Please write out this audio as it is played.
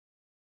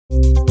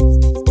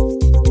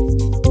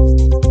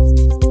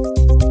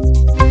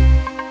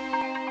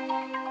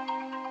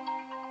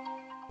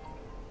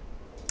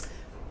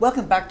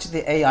Welcome back to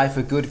the AI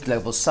for Good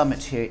Global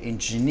Summit here in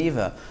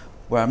Geneva,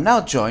 where I'm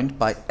now joined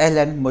by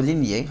Héléne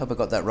Molinier. Hope I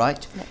got that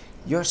right. Yeah.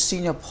 You're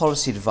Senior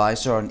Policy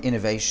Advisor on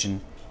Innovation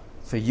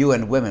for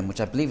UN Women,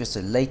 which I believe is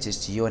the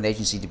latest UN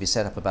agency to be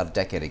set up about a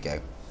decade ago.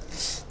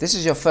 This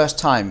is your first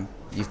time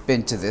you've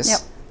been to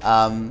this.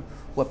 Yep.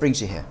 What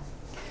brings you here?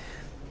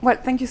 Well,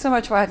 thank you so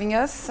much for having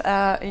us.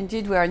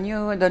 Indeed, we are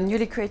the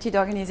newly created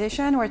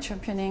organization. We're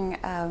championing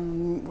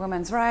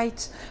women's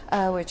rights,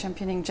 we're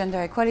championing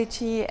gender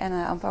equality and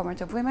empowerment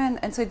of women.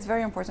 And so it's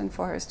very important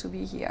for us to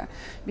be here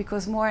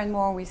because more and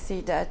more we see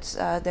that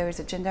there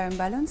is a gender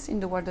imbalance in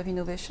the world of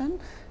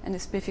innovation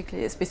and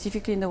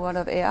specifically in the world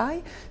of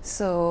AI.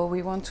 So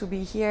we want to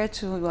be here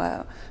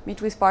to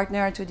meet with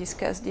partners to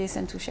discuss this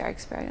and to share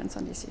experience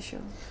on this issue.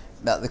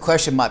 Now, the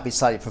question might be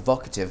slightly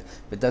provocative,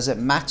 but does it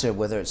matter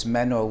whether it's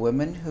men or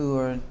women who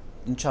are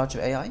in charge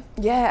of AI?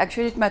 Yeah,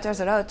 actually it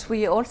matters a lot.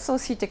 We also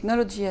see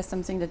technology as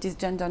something that is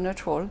gender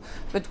neutral,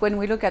 but when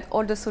we look at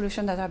all the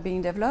solutions that are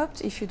being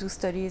developed, if you do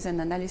studies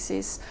and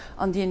analysis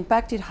on the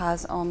impact it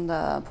has on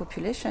the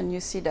population,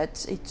 you see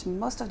that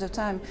most of the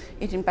time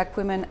it impacts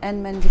women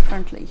and men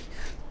differently.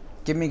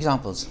 Give me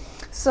examples.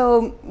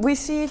 So we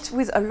see it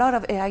with a lot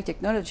of AI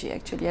technology,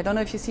 actually. I don't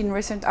know if you've seen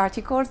recent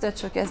articles that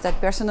showcase that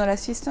personal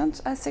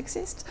assistants are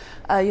sexist.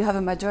 You have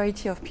a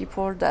majority of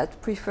people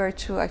that prefer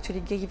to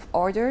actually give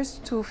orders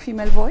to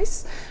female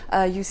voice.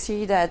 You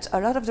see that a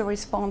lot of the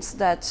response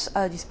that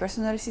this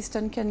personal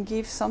assistant can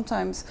give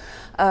sometimes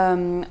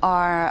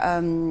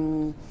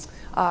are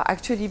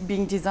actually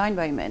being designed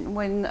by men.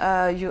 When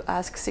you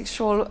ask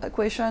sexual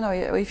question, or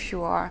if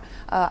you are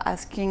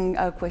asking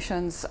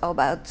questions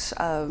about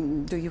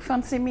do you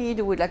fancy me,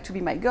 do you like to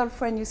be my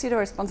girlfriend, you see the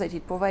response that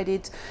it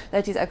provided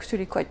that is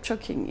actually quite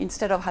shocking.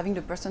 Instead of having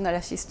the personal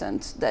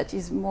assistant that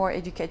is more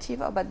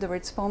educative about the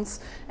response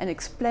and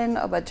explain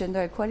about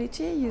gender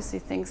equality, you see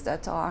things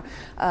that are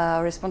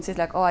responses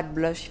like, oh, I'd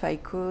blush if I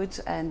could,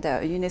 and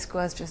UNESCO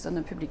has just done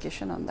a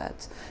publication on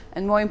that.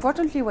 And more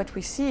importantly, what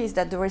we see is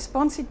that the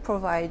response it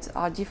provides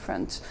are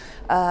different.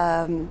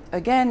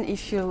 Again,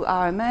 if you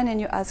are a man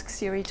and you ask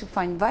Siri to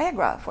find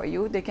Viagra for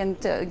you, they can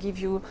give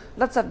you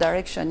lots of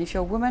direction. If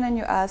you're a woman and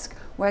you ask,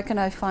 where can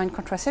I find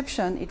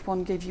contraception, it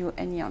won't give you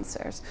any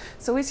answers.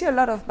 So we see a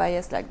lot of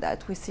bias like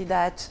that. We see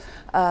that,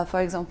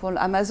 for example,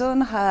 Amazon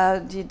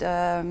did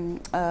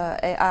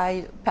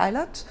AI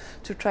pilot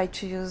to try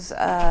to use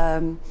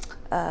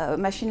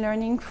machine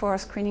learning for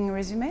screening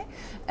resume,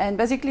 and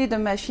basically the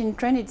machine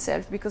trained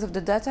itself because of the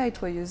data it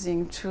was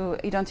using to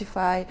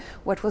identify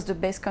what was the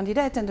best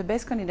candidate, and the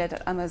best candidate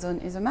at Amazon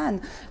is a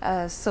man.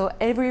 So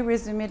every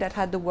resume that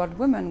had the word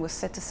woman was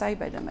set aside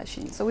by the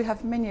machine. So we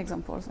have many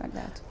examples like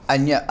that.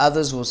 And yet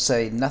others will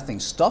say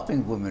nothing's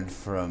stopping women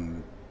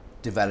from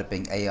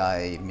developing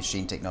AI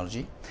machine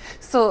technology?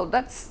 So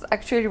that's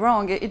actually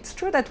wrong. It's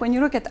true that when you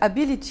look at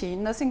ability,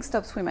 nothing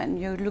stops women.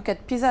 You look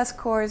at PISA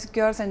scores,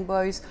 girls and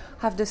boys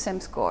have the same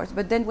scores.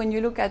 But then when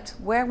you look at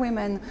where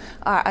women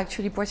are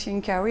actually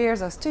pursuing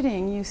careers or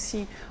studying, you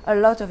see a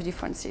lot of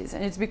differences.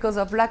 And it's because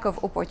of lack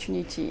of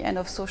opportunity and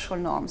of social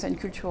norms and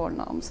cultural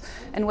norms.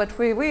 And what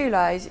we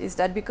realize is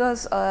that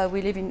because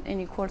we live in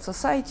an equal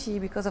society,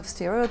 because of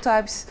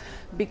stereotypes,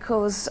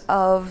 because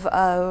of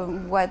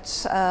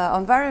what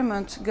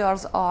environment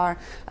girls are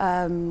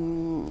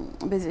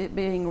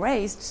being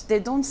raised, they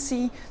don't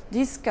see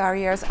these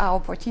careers are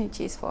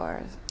opportunities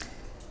for us.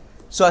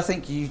 So I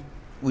think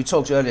we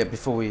talked earlier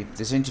before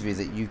this interview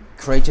that you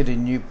created a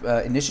new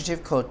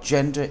initiative called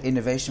Gender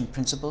Innovation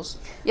Principles.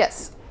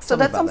 Yes. So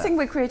that's something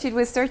we created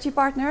with 30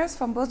 partners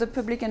from both the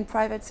public and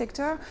private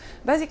sector,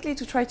 basically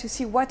to try to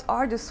see what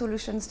are the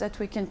solutions that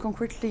we can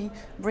concretely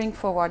bring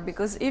forward.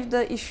 Because if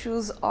the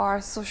issues are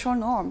social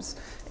norms,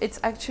 it's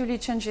actually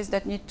changes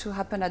that need to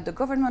happen at the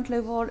government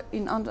level,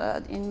 in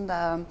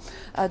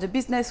the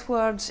business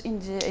world, in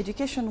the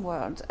education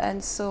world.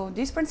 And so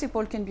this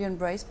principle can be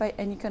embraced by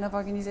any kind of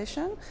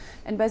organization.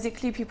 And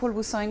basically people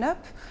who sign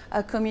up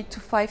commit to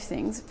 5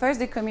 things. First,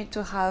 they commit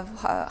to have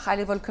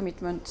high-level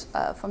commitment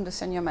from the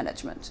senior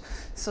management,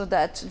 so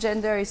that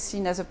gender is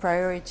seen as a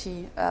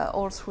priority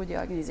all through the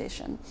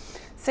organization.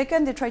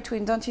 Second, they try to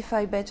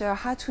identify better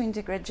how to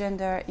integrate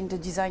gender in the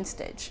design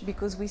stage,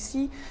 because we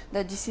see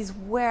that this is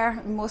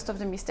where most of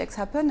the mistakes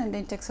happen and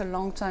it takes a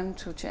long time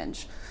to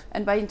change.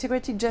 And by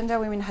integrating gender,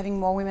 we mean having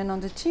more women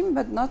on the team,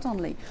 but not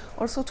only.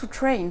 Also to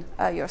train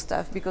your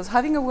staff, because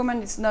having a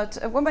woman is not,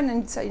 a woman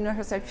in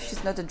herself,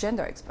 she's not a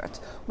gender expert.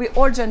 We're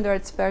all gender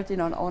experts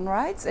in our own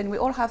rights, and we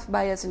all have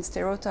bias and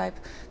stereotype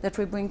that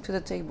we bring to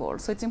the table.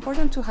 So it's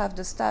important to have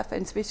the staff,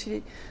 and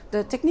especially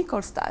the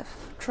technical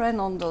staff,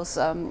 train on those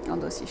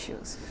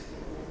issues.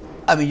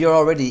 I mean, you're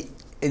already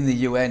in the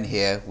UN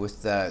here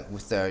with their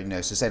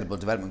Sustainable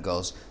Development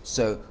Goals.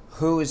 So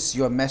who is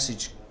your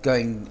message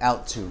going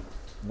out to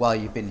while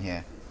you've been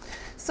here?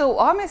 So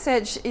our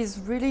message is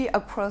really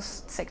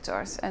across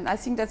sectors, and I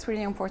think that's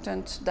really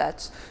important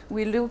that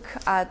we look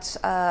at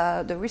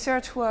the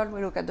research world,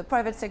 we look at the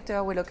private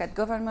sector, we look at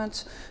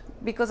government,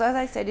 because as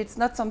I said, it's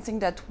not something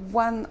that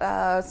one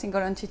single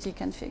entity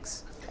can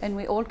fix, and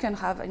we all can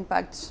have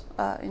impact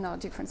in our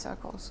different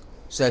circles.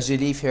 So as you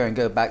leave here and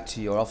go back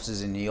to your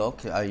offices in New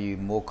York, are you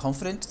more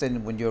confident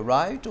than when you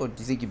arrived, or do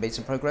you think you made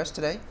some progress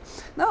today?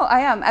 No, I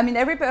am. I mean,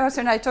 every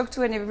person I talked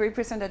to and every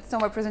person that saw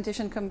my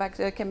presentation came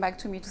back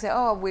to me to say,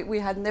 oh, we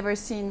had never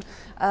seen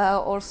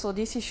also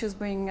these issues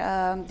being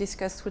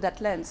discussed through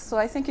that lens. So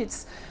I think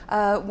it's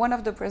one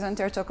of the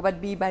presenters talk about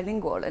be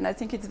bilingual, and I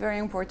think it's very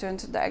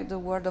important that the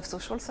world of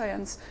social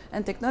science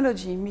and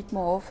technology meet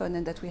more often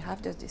and that we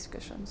have those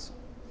discussions.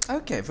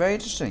 Okay, very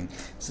interesting.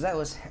 So that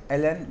was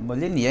Héléne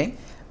Molinier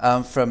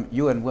from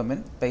UN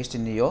Women, based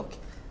in New York.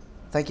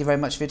 Thank you very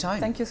much for your time.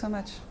 Thank you so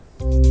much.